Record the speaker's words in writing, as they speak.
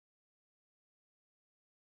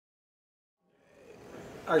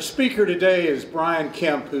Our speaker today is Brian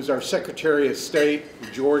Kemp, who's our Secretary of State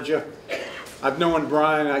of Georgia. I've known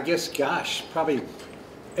Brian, I guess, gosh, probably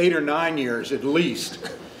 8 or 9 years at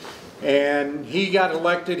least. And he got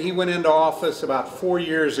elected, he went into office about 4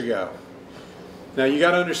 years ago. Now you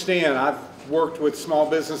got to understand, I've worked with Small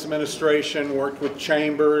Business Administration, worked with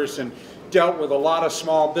chambers, and dealt with a lot of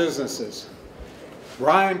small businesses.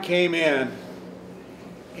 Brian came in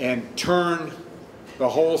and turned the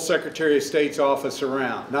whole Secretary of State's office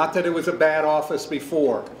around. Not that it was a bad office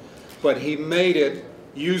before, but he made it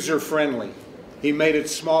user-friendly. He made it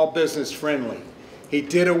small business friendly. He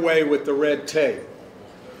did away with the red tape.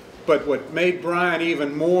 But what made Brian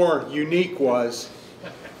even more unique was,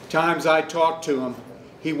 times I talked to him,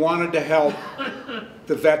 he wanted to help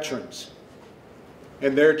the veterans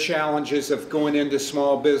and their challenges of going into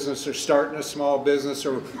small business or starting a small business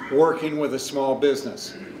or working with a small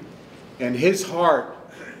business. And his heart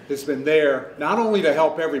has been there not only to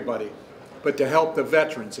help everybody, but to help the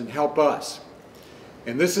veterans and help us.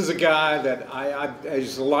 And this is a guy that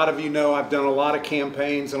as a lot of you know, I've done a lot of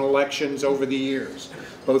campaigns and elections over the years,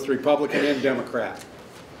 both Republican and Democrat.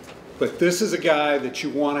 But this is a guy that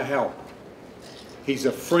you want to help. He's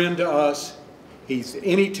a friend to us.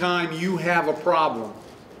 Anytime you have a problem,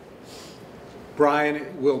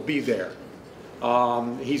 Brian will be there.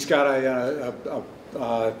 He's got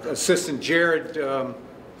assistant Jared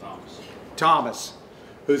Thomas,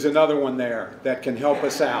 who's another one there that can help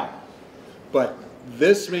us out. But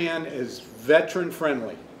this man is veteran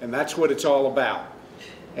friendly, and that's what it's all about.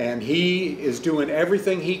 And he is doing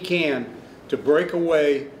everything he can to break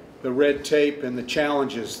away the red tape and the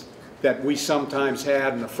challenges that we sometimes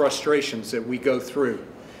had and the frustrations that we go through.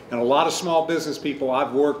 And a lot of small business people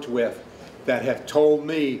I've worked with that have told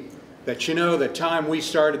me that, you know, the time we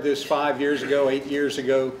started this 5 years ago, 8 years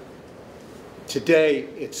ago, today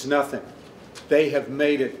it's nothing. They have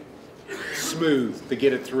made it smooth to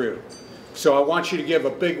get it through. So I want you to give a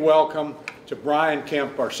big welcome to Brian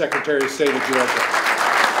Kemp, our Secretary of State of Georgia.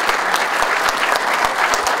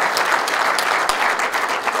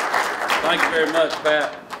 Thank you very much,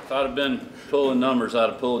 Pat. If I'd have been pulling numbers, I'd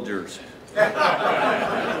have pulled yours.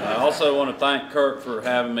 I also want to thank Kirk for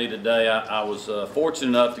having me today. I was fortunate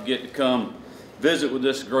enough to get to come visit with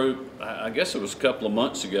this group. I guess it was a couple of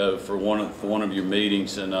months ago for one of your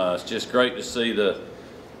meetings, and it's just great to see the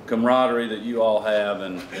camaraderie that you all have,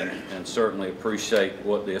 and certainly appreciate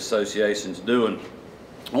what the association's doing.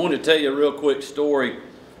 I want to tell you a real quick story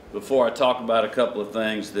before I talk about a couple of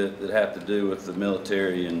things that have to do with the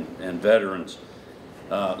military and veterans.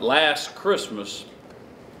 Last Christmas,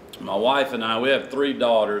 my wife and I, we have 3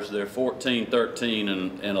 daughters. They're 14, 13,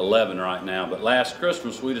 and 11 right now. But last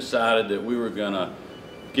Christmas, we decided that we were going to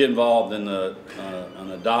get involved in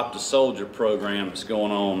an Adopt a Soldier program that's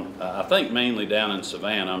going on, I think mainly down in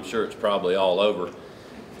Savannah. I'm sure it's probably all over.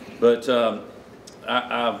 But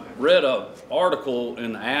I read an article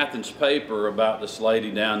in the Athens paper about this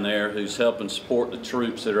lady down there who's helping support the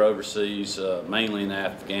troops that are overseas, mainly in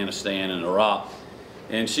Afghanistan and Iraq.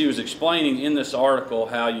 And she was explaining in this article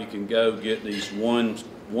how you can go get these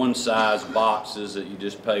one-size boxes that you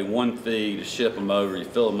just pay one fee to ship them over. You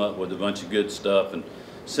fill them up with a bunch of good stuff and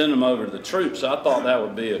send them over to the troops. So I thought that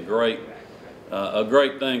would be a great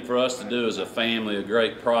thing for us to do as a family, a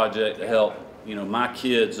great project to help, you know, my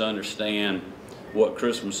kids understand what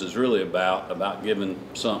Christmas is really about giving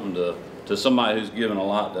something to somebody who's given a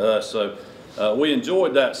lot to us. So we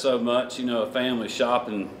enjoyed that so much, you know, a family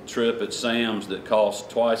shopping trip at Sam's that cost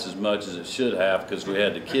twice as much as it should have because we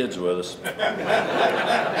had the kids with us. But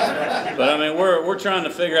I mean, we're trying to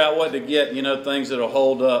figure out what to get, you know, things that'll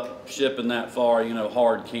hold up shipping that far, you know,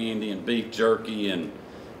 hard candy and beef jerky, and,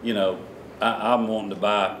 you know, I'm wanting to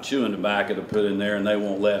buy chewing tobacco to put in there and they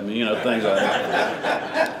won't let me, you know, things like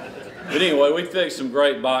that. But anyway, we fixed some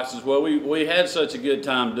great boxes. Well, we had such a good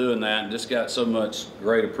time doing that and just got so much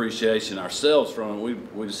great appreciation ourselves from it.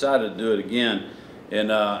 We decided to do it again.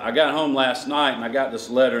 And I got home last night and I got this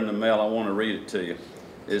letter in the mail. I want to read it to you.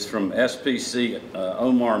 It's from SPC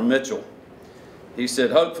Omar Mitchell. He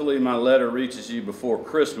said, "Hopefully my letter reaches you before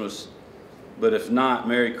Christmas, but if not,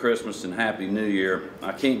 Merry Christmas and Happy New Year.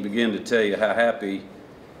 I can't begin to tell you how happy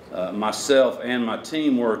myself and my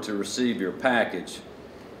team were to receive your package.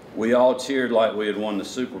 We all cheered like we had won the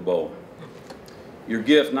Super Bowl. Your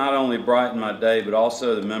gift not only brightened my day, but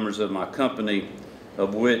also the members of my company,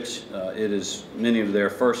 of which it is many of their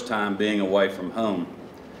first time being away from home.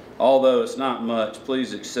 Although it's not much,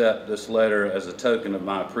 please accept this letter as a token of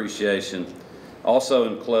my appreciation. Also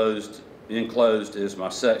enclosed is my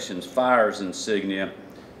section's Fires insignia.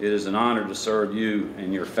 It is an honor to serve you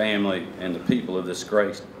and your family and the people of this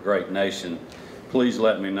great nation. please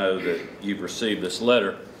let me know that you've received this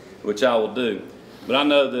letter, which I will do. But I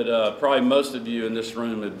know that probably most of you in this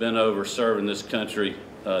room have been over serving this country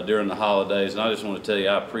during the holidays, and I just want to tell you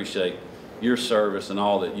I appreciate your service and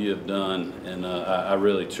all that you have done, and I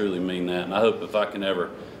really truly mean that. And I hope if I can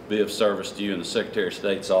ever be of service to you in the Secretary of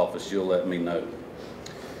State's office, you'll let me know.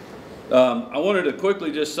 I wanted to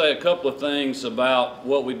quickly just say a couple of things about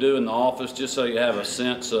what we do in the office, just so you have a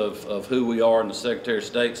sense of who we are in the Secretary of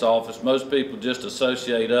State's office. Most people just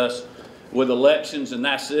associate us with elections, and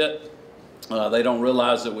that's it. They don't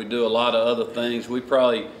realize that we do a lot of other things. We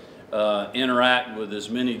probably interact with as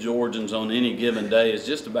many Georgians on any given day as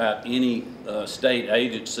just about any state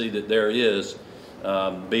agency that there is,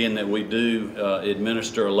 being that we do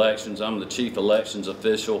administer elections. I'm the chief elections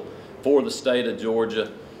official for the state of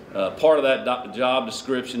Georgia. Part of that job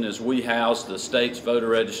description is we house the state's voter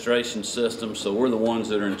registration system, so we're the ones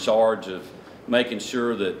that are in charge of making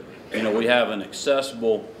sure that we have an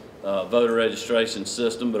accessible voter registration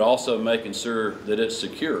system, but also making sure that it's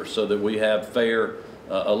secure so that we have fair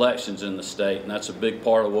elections in the state. And that's a big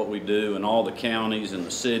part of what we do, and all the counties and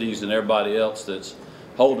the cities and everybody else that's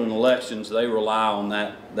holding elections, they rely on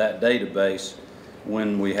that database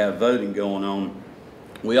when we have voting going on.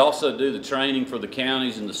 We also do the training for the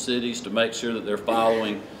counties and the cities to make sure that they're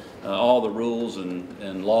following all the rules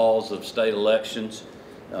and laws of state elections,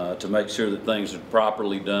 to make sure that things are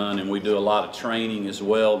properly done. And we do a lot of training as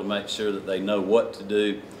well to make sure that they know what to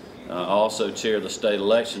do. I also chair the State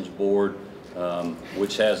Elections Board,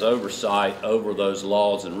 which has oversight over those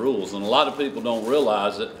laws and rules. And a lot of people don't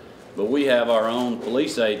realize it, but we have our own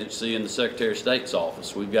police agency in the Secretary of State's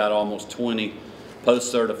office. We've got almost 20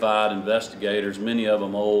 post-certified investigators, many of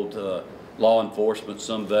them old law enforcement,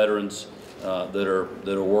 some veterans that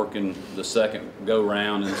are working the second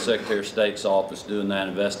go-round in the Secretary of State's office doing that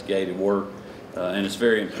investigative work, and it's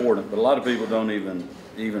very important, but a lot of people don't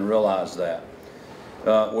even realize that.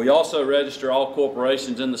 We also register all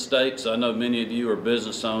corporations in the state, so I know many of you are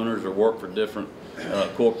business owners or work for different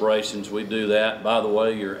corporations. We do that. By the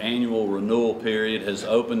way, your annual renewal period has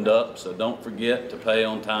opened up, so don't forget to pay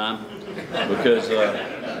on time, because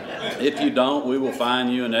if you don't, we will fine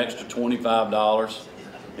you an extra $25.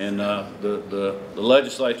 And the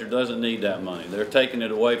legislature doesn't need that money. They're taking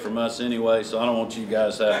it away from us anyway, so I don't want you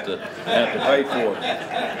guys to have to pay for it.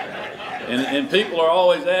 And people are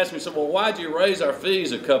always asking me, so, well, why'd you raise our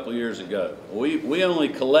fees a couple years ago? We only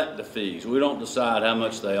collect the fees. We don't decide how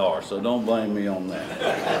much they are, so don't blame me on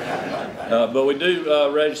that. But we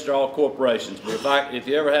do register all corporations. But if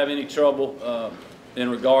you ever have any trouble in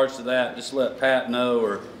regards to that, just let Pat know,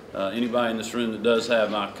 or anybody in this room that does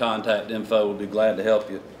have my contact info will be glad to help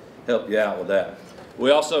you out with that.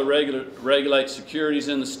 We also regulate securities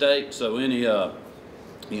in the state, so any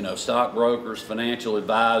stockbrokers, financial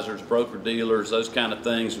advisors, broker dealers, those kind of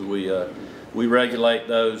things, we regulate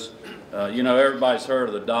those. Everybody's heard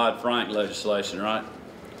of the Dodd-Frank legislation, right?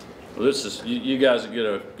 Well, this is, you guys get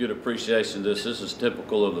a good appreciation of this. This is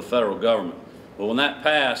typical of the federal government. Well, when that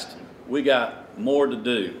passed, we got more to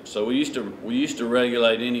do. So we used to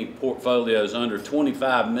regulate any portfolios under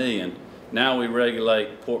 25 million. Now we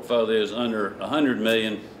regulate portfolios under 100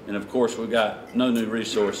 million, and of course we got no new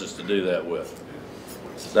resources to do that with.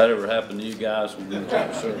 Does that ever happen to you guys? And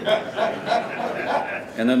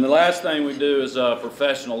then the last thing we do is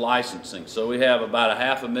professional licensing. So we have about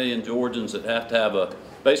 500,000 Georgians that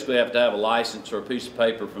basically have to have a license or a piece of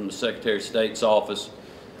paper from the Secretary of State's office.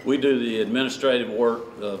 We do the administrative work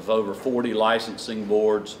of over 40 licensing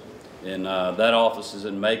boards, and that office is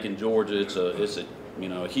in Macon, Georgia. It's a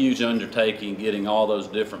huge undertaking getting all those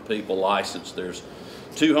different people licensed. There's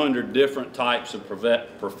 200 different types of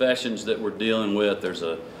professions that we're dealing with. There's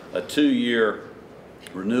a 2-year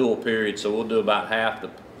renewal period, so we'll do about half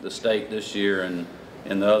the state this year and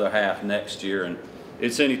the other half next year. And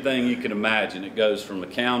it's anything you can imagine. It goes from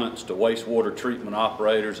accountants to wastewater treatment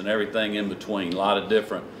operators and everything in between. A lot of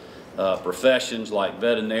different professions like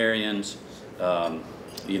veterinarians, a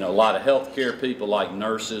lot of healthcare people like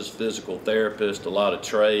nurses, physical therapists, a lot of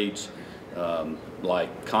trades,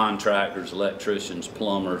 like contractors, electricians,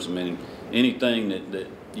 plumbers. I mean, anything that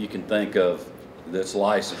you can think of that's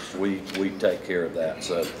licensed, we take care of that.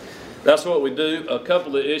 So that's what we do. A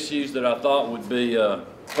couple of issues that I thought would be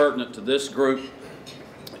pertinent to this group.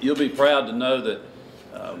 You'll be proud to know that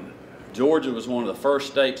Georgia was one of the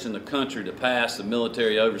first states in the country to pass the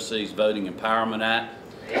Military Overseas Voting Empowerment Act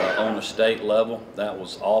on a state level. That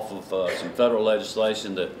was off of some federal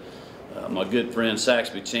legislation that my good friend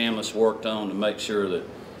Saxby Chambliss worked on to make sure that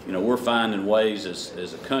we're finding ways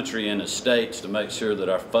as a country and as states to make sure that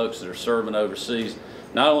our folks that are serving overseas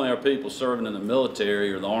not only our people serving in the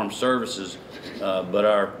military or the armed services, but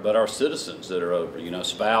our citizens that are over,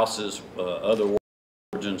 spouses, other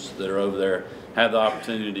origins that are over there have the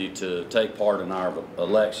opportunity to take part in our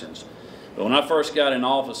elections. But when I first got in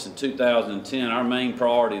office in 2010, our main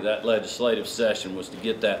priority that legislative session was to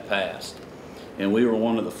get that passed. And we were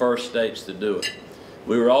one of the first states to do it.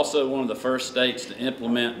 We were also one of the first states to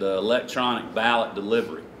implement the electronic ballot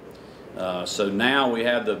delivery. So now we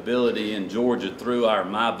have the ability in Georgia through our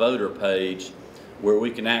My Voter page where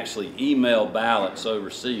we can actually email ballots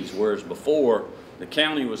overseas, whereas before the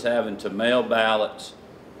county was having to mail ballots.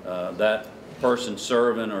 That person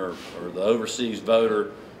serving or the overseas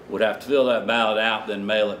voter would have to fill that ballot out, then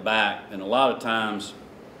mail it back. And a lot of times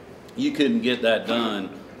you couldn't get that done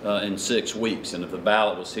in 6 weeks. And if the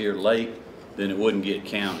ballot was here late, then it wouldn't get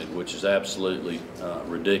counted, which is absolutely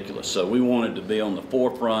ridiculous. So we wanted to be on the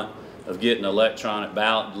forefront of getting electronic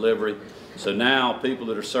ballot delivery. So now people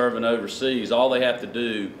that are serving overseas, all they have to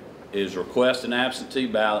do is request an absentee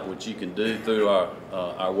ballot, which you can do through our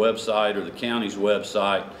website or the county's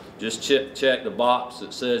website. Just check the box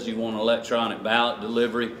that says you want electronic ballot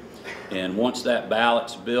delivery, and once that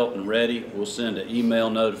ballot's built and ready, we'll send an email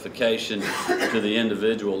notification to the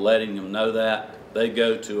individual letting them know that. They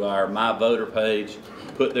go to our My Voter page,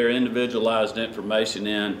 put their individualized information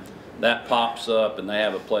in, that pops up, and they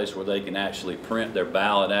have a place where they can actually print their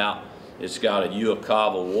ballot out. It's got a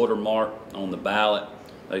UOCAVA watermark on the ballot.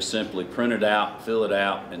 They simply print it out, fill it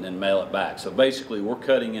out, and then mail it back. So basically we're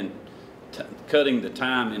cutting the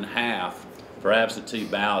time in half for absentee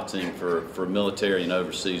balloting for military and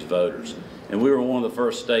overseas voters. And we were one of the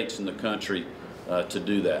first states in the country to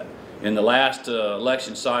do that. In the last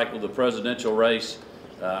election cycle, the presidential race,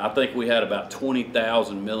 I think we had about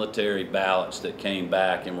 20,000 military ballots that came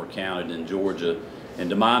back and were counted in Georgia. And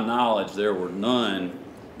to my knowledge, there were none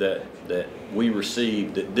that we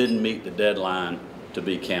received that didn't meet the deadline to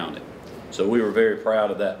be counted. So we were very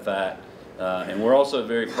proud of that fact. And we're also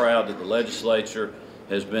very proud that the legislature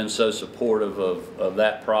has been so supportive of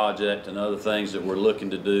that project and other things that we're looking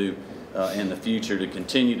to do in the future to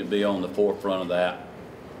continue to be on the forefront of that.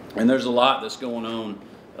 And there's a lot that's going on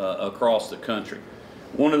across the country.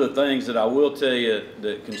 One of the things that I will tell you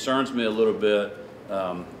that concerns me a little bit,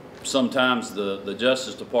 sometimes the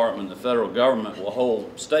Justice Department and the federal government will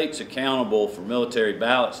hold states accountable for military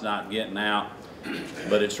ballots not getting out,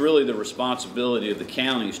 but it's really the responsibility of the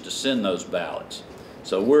counties to send those ballots.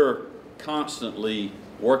 So we're constantly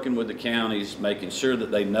working with the counties, making sure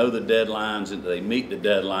that they know the deadlines and that they meet the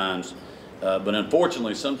deadlines. But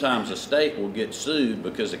unfortunately, sometimes a state will get sued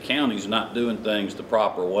because the county's not doing things the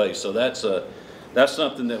proper way. So that's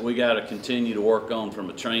something that we got to continue to work on from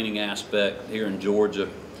a training aspect here in Georgia.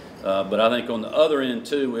 But I think on the other end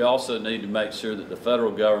too, we also need to make sure that the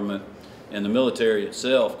federal government and the military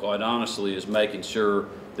itself, quite honestly, is making sure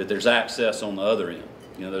that there's access on the other end.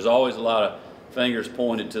 There's always a lot of fingers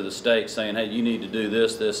pointed to the state saying, hey, you need to do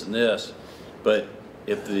this, this, and this. But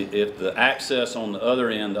if the access on the other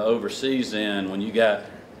end, the overseas end, when you got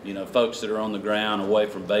folks that are on the ground away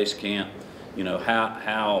from base camp,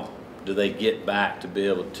 how do they get back to be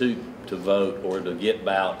able to vote or to get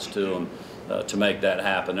ballots to them to make that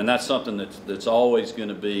happen? And that's something that's always going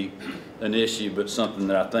to be an issue, but something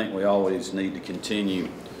that I think we always need to continue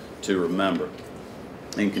to remember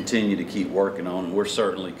and continue to keep working on, and we're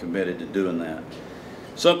certainly committed to doing that.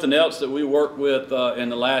 Something else that we worked with in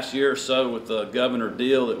the last year or so with Governor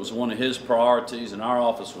Deal, that was one of his priorities, and our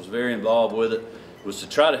office was very involved with it, was to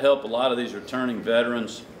try to help a lot of these returning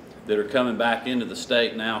veterans that are coming back into the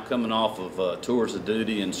state now, coming off of tours of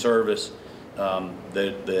duty and service,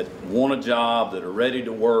 that want a job, that are ready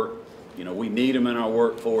to work. We need them in our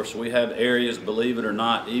workforce. We have areas, believe it or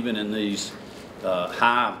not, even in these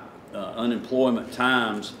high unemployment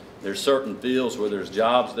times, there's certain fields where there's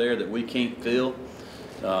jobs there that we can't fill.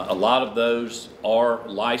 A lot of those are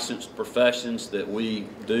licensed professions that we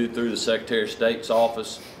do through the Secretary of State's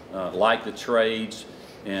office, like the trades.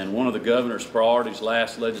 And one of the governor's priorities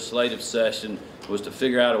last legislative session was to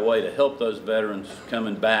figure out a way to help those veterans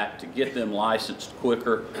coming back to get them licensed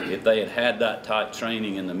quicker if they had that type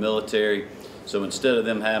training in the military. So instead of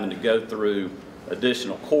them having to go through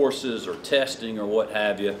additional courses or testing or what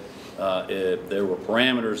have you, there were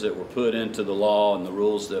parameters that were put into the law and the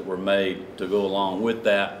rules that were made to go along with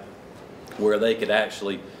that, where they could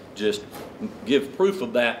actually just give proof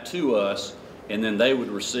of that to us, and then they would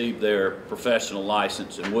receive their professional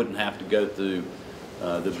license and wouldn't have to go through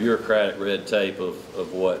the bureaucratic red tape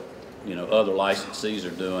of what other licensees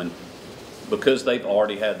are doing, because they've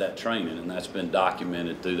already had that training and that's been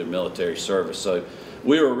documented through their military service. So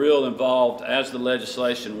we were real involved as the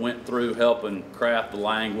legislation went through, helping craft the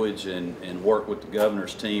language and work with the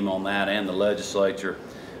governor's team on that and the legislature.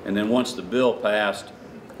 And then once the bill passed,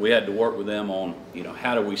 we had to work with them on,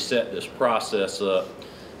 how do we set this process up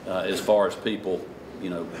as far as people,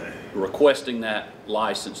 requesting that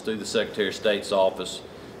license through the Secretary of State's office,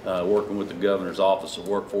 working with the governor's office of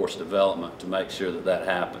workforce development to make sure that that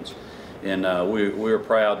happens. And we're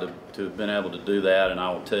proud to have been able to do that, and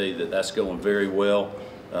I will tell you that that's going very well.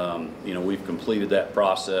 We've completed that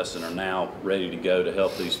process and are now ready to go to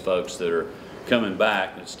help these folks that are coming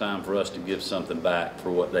back. It's time for us to give something back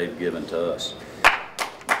for what they've given to us.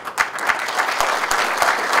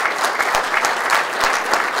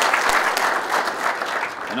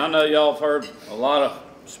 And I know y'all have heard a lot of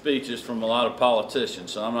speeches from a lot of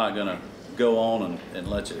politicians, so I'm not going to go on and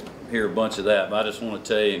let you hear a bunch of that, but I just want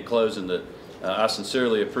to tell you in closing that I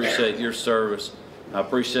sincerely appreciate your service. I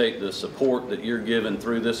appreciate the support that you're giving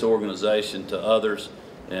through this organization to others,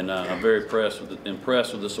 and I'm very impressed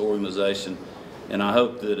with this organization, and I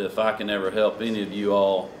hope that if I can ever help any of you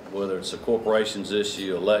all, whether it's a corporations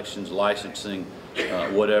issue, elections, licensing,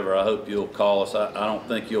 whatever, I hope you'll call us. I don't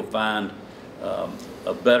think you'll find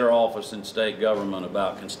a better office in state government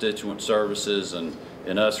about constituent services and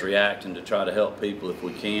us reacting to try to help people if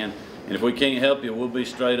we can. And if we can't help you, we'll be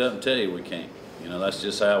straight up and tell you we can't. That's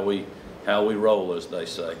just how we roll, as they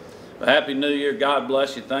say. But Happy New Year. God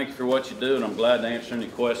bless you. Thank you for what you do, and I'm glad to answer any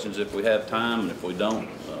questions if we have time, and if we don't,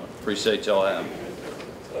 appreciate y'all having me.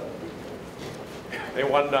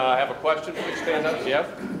 Anyone have a question? Please stand up. Jeff?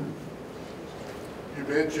 You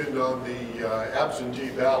mentioned on the absentee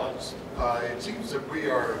ballots. It seems that we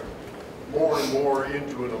are more and more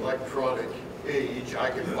into an electronic age. I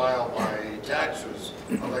can file my taxes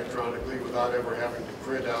electronically without ever having to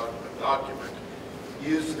print out a document.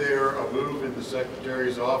 Is there a move in the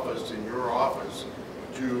Secretary's office, in your office,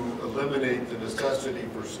 to eliminate the necessity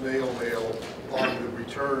for snail mail on the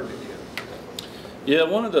return again? Yeah,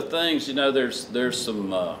 one of the things, there's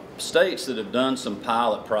some states that have done some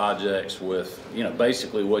pilot projects with,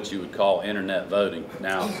 basically what you would call internet voting.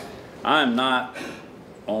 Now, I'm not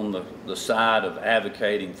on the side of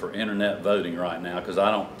advocating for internet voting right now because I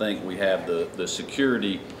don't think we have the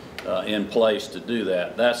security in place to do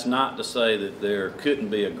that. That's not to say that there couldn't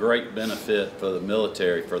be a great benefit for the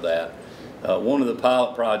military for that. One of the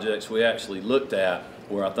pilot projects we actually looked at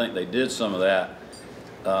where I think they did some of that,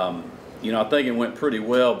 I think it went pretty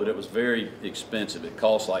well, but it was very expensive. It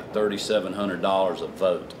cost like $3,700 a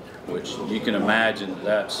vote, which you can imagine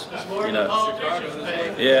that's,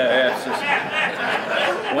 yeah, it's just,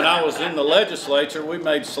 when I was in the legislature, we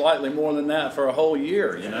made slightly more than that for a whole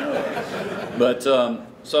year, But,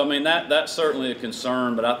 so I mean, that's certainly a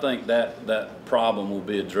concern, but I think that problem will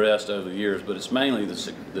be addressed over the years, but it's mainly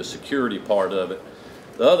the security part of it.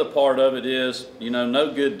 The other part of it is,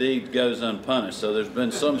 no good deed goes unpunished. So there's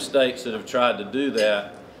been some states that have tried to do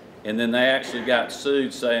that, and then they actually got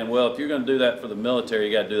sued saying, well, if you're going to do that for the military,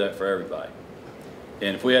 you got to do that for everybody.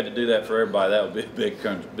 And if we had to do that for everybody, that would be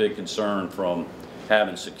a big concern from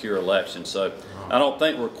having secure elections. So I don't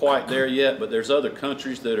think we're quite there yet, but there's other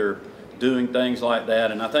countries that are doing things like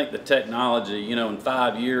that. And I think the technology, in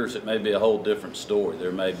 5 years, it may be a whole different story.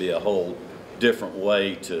 There may be a whole different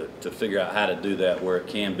way to figure out how to do that where it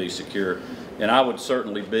can be secure. And I would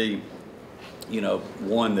certainly be,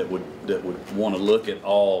 one that would want to look at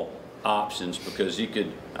all options, because you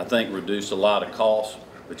could, I think, reduce a lot of costs,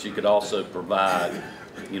 but you could also provide,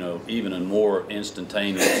 even a more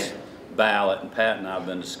instantaneous ballot. And Pat and I have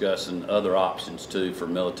been discussing other options too for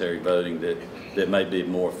military voting that may be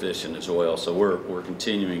more efficient as well. So we're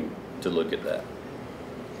continuing to look at that.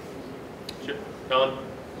 Sure. Don?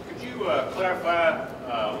 Could you clarify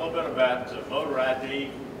a little bit about voter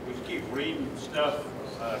ID? We keep reading stuff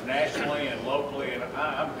nationally and locally, and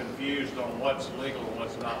I'm confused on what's legal and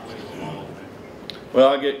what's not legal. Well,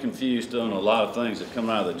 I get confused on a lot of things that come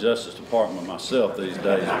out of the Justice Department myself these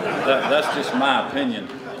days. That's just my opinion.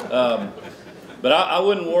 But I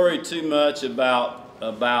wouldn't worry too much about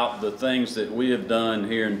the things that we have done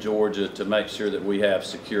here in Georgia to make sure that we have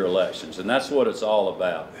secure elections, and that's what it's all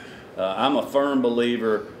about. I'm a firm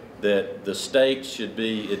believer that the states should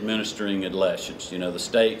be administering elections, the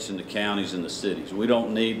states and the counties and the cities. We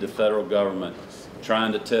don't need the federal government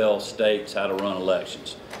trying to tell states how to run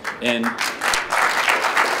elections. And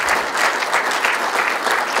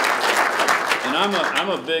I'm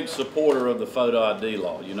a big supporter of the photo ID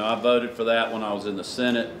law. I voted for that when I was in the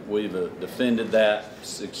Senate. We've defended that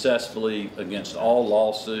successfully against all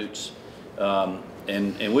lawsuits.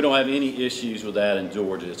 And we don't have any issues with that in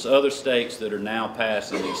Georgia. It's other states that are now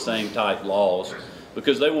passing these same type laws.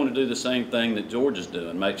 because they want to do the same thing that Georgia's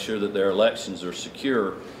doing, make sure that their elections are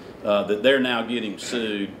secure, that they're now getting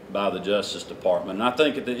sued by the Justice Department. And I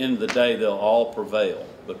think at the end of the day, they'll all prevail,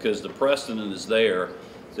 because the precedent is there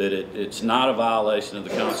that it's not a violation of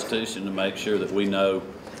the Constitution to make sure that we know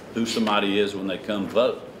who somebody is when they come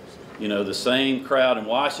vote. You know, the same crowd in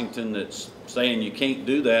Washington that's saying you can't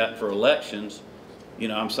do that for elections, you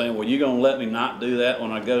know, I'm saying, well, you're going to let me not do that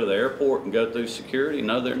when I go to the airport and go through security?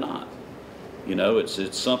 No, they're not. You know,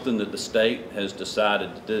 it's something that the state has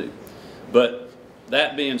decided to do. But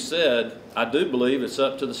that being said, I do believe it's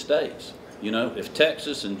up to the states. You know, if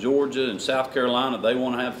Texas and Georgia and South Carolina, they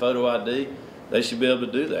want to have photo ID, they should be able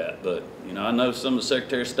to do that. But, you know, I know some of the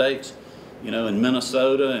Secretary of States, you know, in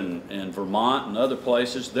Minnesota and Vermont and other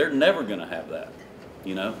places, they're never going to have that,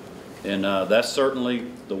 you know. And that's certainly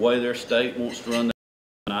the way their state wants to run their,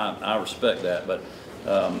 and I respect that. But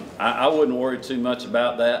I wouldn't worry too much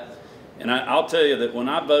about that. And I'll tell you that when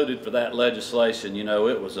I voted for that legislation, you know,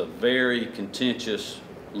 it was a very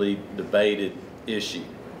contentiously debated issue.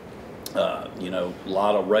 You know, a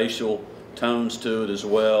lot of racial tones to it as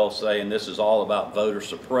well, saying this is all about voter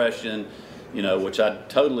suppression, you know, which I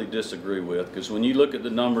totally disagree with, because when you look at the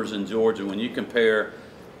numbers in Georgia, when you compare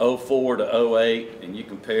 04 to 08 and you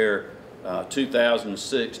compare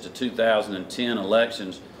 2006 to 2010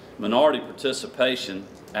 elections, minority participation,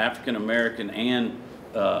 African American and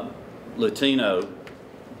Latino,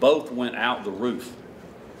 both went out the roof.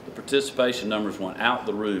 The participation numbers went out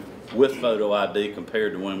the roof with photo ID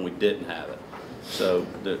compared to when we didn't have it. So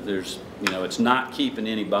there's, you know, it's not keeping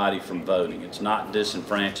anybody from voting. It's not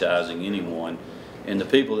disenfranchising anyone. And the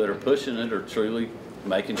people that are pushing it are truly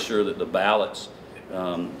making sure that the ballots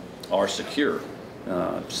are secure.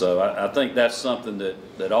 So I think that's something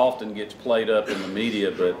that often gets played up in the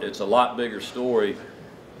media, but it's a lot bigger story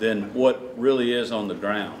than what really is on the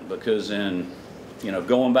ground. Because in, you know,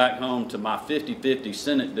 going back home to my 50-50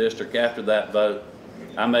 Senate district after that vote,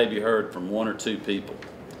 I maybe heard from 1 or 2 people.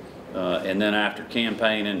 And then after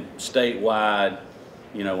campaigning statewide,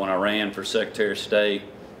 you know, when I ran for Secretary of State,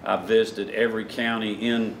 I visited every county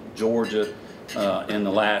in Georgia in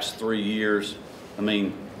the last 3 years. I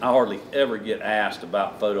mean, I hardly ever get asked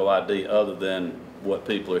about photo ID other than what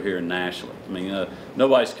people are hearing nationally. I mean,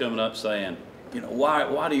 nobody's coming up saying, you know,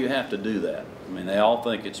 why do you have to do that? I mean, they all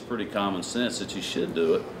think it's pretty common sense that you should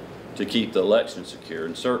do it to keep the election secure,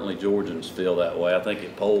 and certainly Georgians feel that way. I think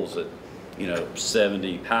it polls at, you know,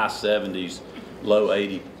 high 70s, low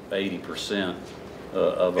 80%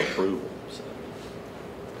 of approval. So.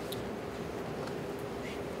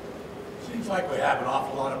 Seems like we have an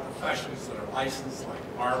awful lot of professions that are licensed,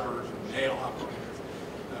 like barbers and nail operators,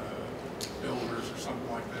 builders or something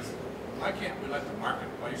like this. Why can't we let the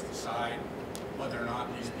marketplace decide whether or not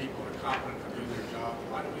these people are competent to do their job?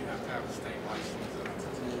 Why do we have to have a state license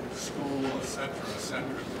and a school, et cetera,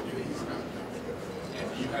 to do these kind of things? And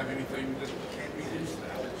do you have anything that can reduce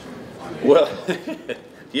that? Well,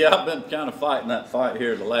 yeah, I've been kind of fighting that fight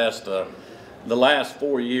here the last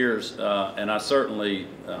 4 years, and I certainly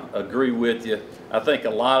agree with you. I think a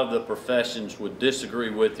lot of the professions would disagree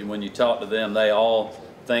with you when you talk to them. They all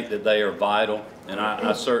think that they are vital, and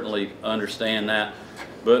I certainly understand that.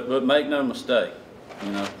 But make no mistake,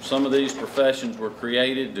 you know, some of these professions were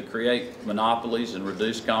created to create monopolies and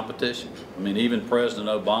reduce competition. I mean, even President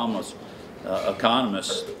Obama's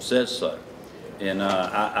economist says so. And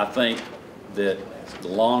I think that the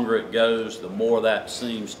longer it goes, the more that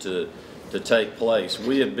seems to take place.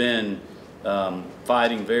 We have been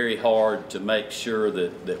fighting very hard to make sure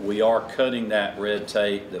that we are cutting that red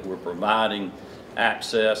tape, that we're providing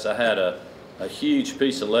access. I had a huge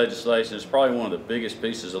piece of legislation. It's probably one of the biggest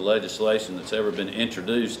pieces of legislation that's ever been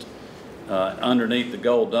introduced underneath the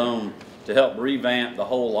Gold Dome to help revamp the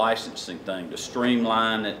whole licensing thing, to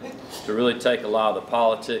streamline it, to really take a lot of the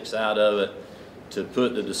politics out of it, to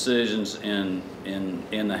put the decisions in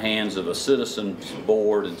the hands of a citizens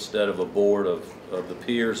board instead of a board of the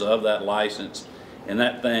peers of that license. And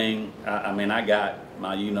that thing, I mean, I got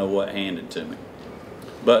my you-know-what handed to me.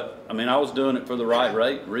 But, I mean, I was doing it for the right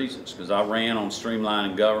reasons, because I ran on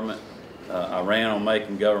streamlining government. I ran on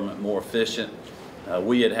making government more efficient.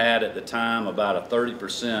 We had at the time about a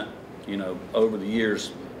 30%, you know, over the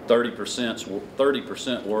years,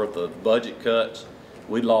 30% worth of budget cuts.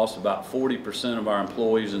 We lost about 40% of our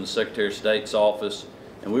employees in the Secretary of State's office,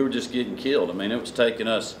 and we were just getting killed. I mean, it was taking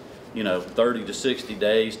us, you know, 30 to 60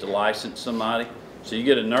 days to license somebody. So you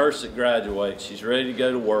get a nurse that graduates, she's ready to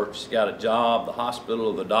go to work, she's got a job, the hospital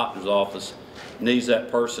or the doctor's office needs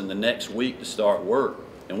that person the next week to start work.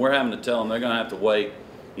 And we're having to tell them they're going to have to wait,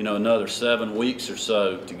 you know, another 7 weeks or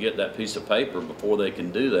so to get that piece of paper before they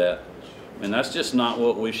can do that. And that's just not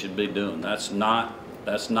what we should be doing. That's not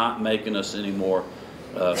making us any more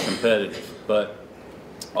competitive. But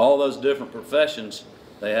all those different professions,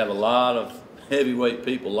 they have a lot of heavyweight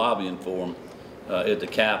people lobbying for them at the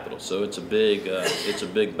Capitol. So it's a big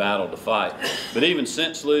battle to fight. But even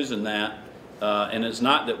since losing that, and it's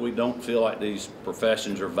not that we don't feel like these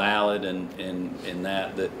professions are valid and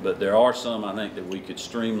that, but there are some I think that we could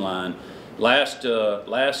streamline. Last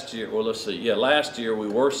year, well, let's see, yeah, last year we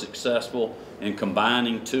were successful in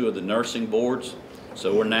combining 2 of the nursing boards.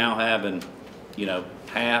 So we're now having, you know,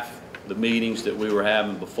 half the meetings that we were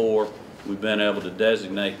having before. We've been able to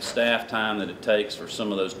designate the staff time that it takes for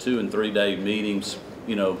some of those 2- and 3-day meetings,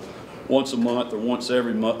 you know, once a month or once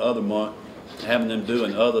every other month, having them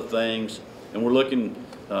doing other things. And we're looking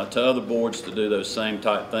to other boards to do those same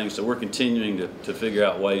type things. So we're continuing to figure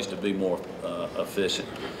out ways to be more efficient.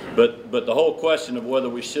 But the whole question of whether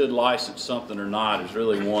we should license something or not is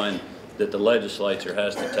really one that the legislature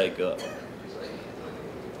has to take up.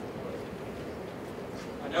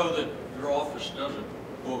 I know that your office doesn't,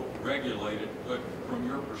 quote, regulate it, but from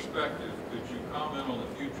your perspective, could you comment on the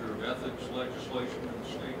future of ethics legislation in the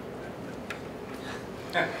state?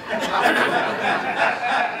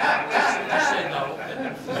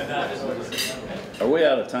 Are we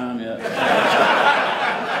out of time yet?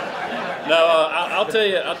 No, I'll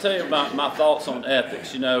tell you my thoughts on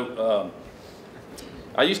ethics. You know,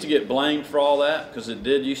 I used to get blamed for all that because it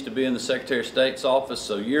did used to be in the Secretary of State's office.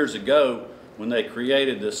 So years ago, when they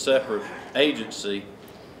created this separate agency,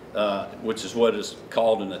 which is what is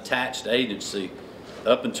called an attached agency,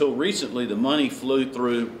 up until recently, the money flew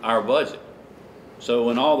through our budget. So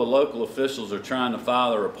when all the local officials are trying to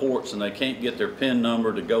file their reports and they can't get their PIN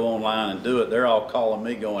number to go online and do it, they're all calling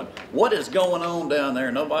me going, what is going on down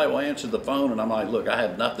there? Nobody will answer the phone. And I'm like, look, I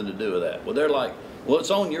have nothing to do with that. Well, they're like, well,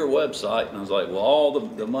 it's on your website. And I was like, well, all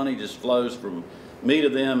the money just flows from me to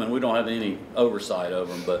them and we don't have any oversight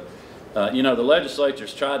over them. But, you know, the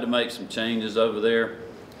legislature's tried to make some changes over there.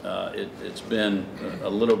 It's been a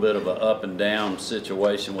little bit of an up and down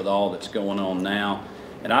situation with all that's going on now.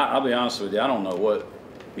 And I'll be honest with you, I don't know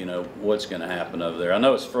what's going to happen over there. I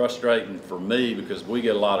know it's frustrating for me because we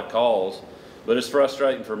get a lot of calls, but it's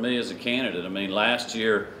frustrating for me as a candidate. I mean, last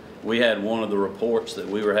year we had one of the reports that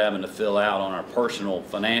we were having to fill out on our personal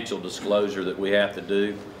financial disclosure that we have to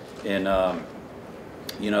do. And,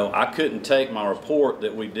 you know, I couldn't take my report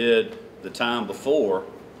that we did the time before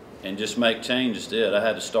and just make changes to it. I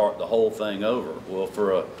had to start the whole thing over. Well,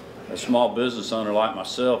 for a small business owner like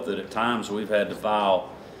myself that at times we've had to file,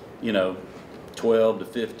 you know, 12 to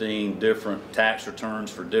 15 different tax returns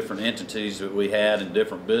for different entities that we had in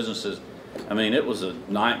different businesses. I mean, it was a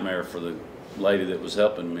nightmare for the lady that was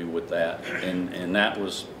helping me with that. And that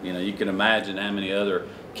was, you know, you can imagine how many other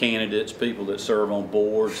candidates, people that serve on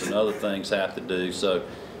boards and other things have to do. So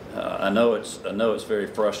I know it's very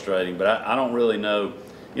frustrating, but I don't really know.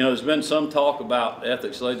 You know, there's been some talk about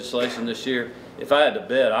ethics legislation this year. If I had to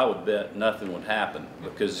bet, I would bet nothing would happen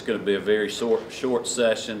because it's going to be a very short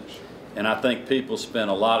session. And I think people spent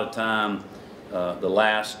a lot of time the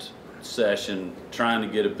last session trying to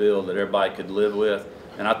get a bill that everybody could live with.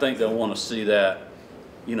 And I think they'll want to see that,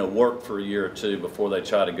 you know, work for a year or two before they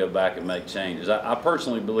try to go back and make changes. I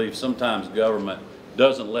personally believe sometimes government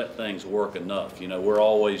doesn't let things work enough. You know, we're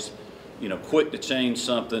always, you know, quick to change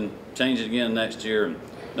something, change it again next year, and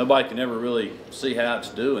nobody can ever really see how it's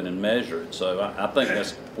doing and measure it. So I think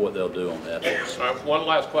that's what they'll do on that. All right, one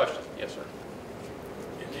last question. Yes, sir.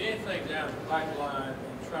 Is there anything down the pipeline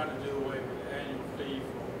in trying to do away with the annual fee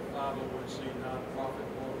for 501c nonprofit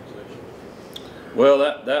organizations? Well,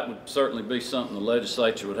 that would certainly be something the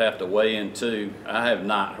legislature would have to weigh into. I have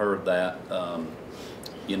not heard that.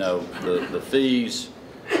 You know, the fees,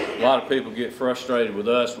 a lot of people get frustrated with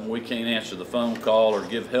us when we can't answer the phone call or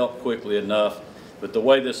give help quickly enough. But the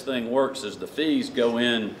way this thing works is the fees go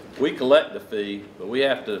in, we collect the fee, but we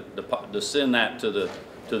have to send that to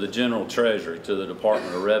the general treasury, to the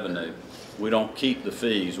Department of Revenue. We don't keep the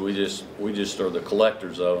fees, we just are the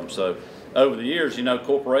collectors of them. So over the years, you know,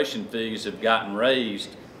 corporation fees have gotten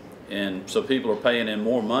raised, and so people are paying in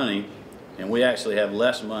more money, and we actually have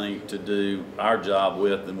less money to do our job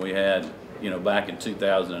with than we had, you know, back in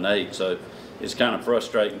 2008. So it's kind of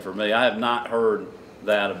frustrating for me. I have not heard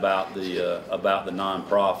that about the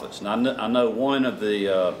nonprofits. And I know one of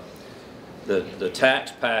the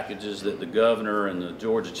tax packages that the governor and the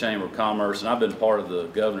Georgia Chamber of Commerce, and I've been part of the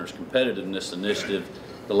governor's competitiveness initiative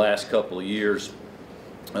the last couple of years.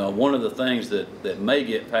 One of the things that may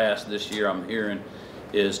get passed this year, I'm hearing,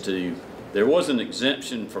 is there was an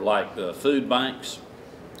exemption for like food banks.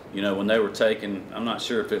 You know, when they were taking, I'm not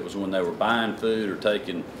sure if it was when they were buying food or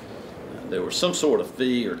taking there was some sort of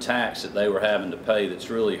fee or tax that they were having to pay that's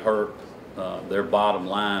really hurt their bottom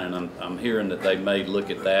line, and I'm hearing that they may look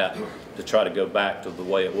at that to try to go back to the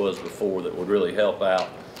way it was before. That would really help out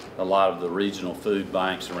a lot of the regional food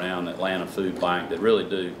banks around Atlanta Food Bank that really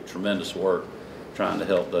do tremendous work trying to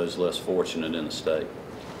help those less fortunate in the state.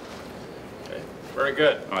 Okay, very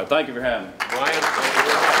good. All right, thank you for having me. Brian, thank you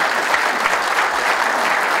very much.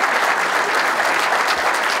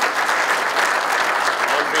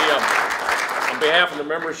 On behalf of the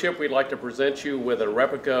membership, we'd like to present you with a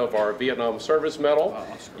replica of our Vietnam Service Medal.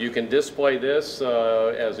 You can display this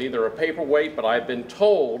as either a paperweight, but I've been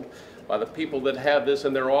told by the people that have this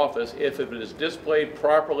in their office, if it is displayed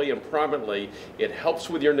properly and prominently, it helps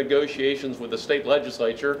with your negotiations with the state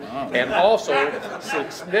legislature, and also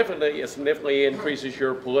significantly increases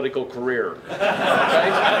your political career. Okay?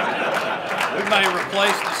 We may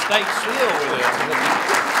replace the state seal with it.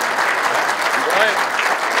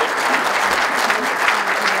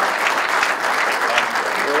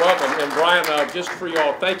 You're welcome. And Brian, just for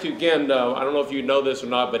y'all, thank you again. I don't know if you know this or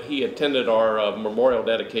not, but he attended our memorial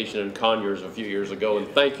dedication in Conyers a few years ago, and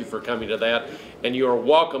thank you for coming to that. And you are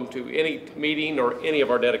welcome to any meeting or any of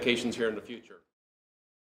our dedications here in the future.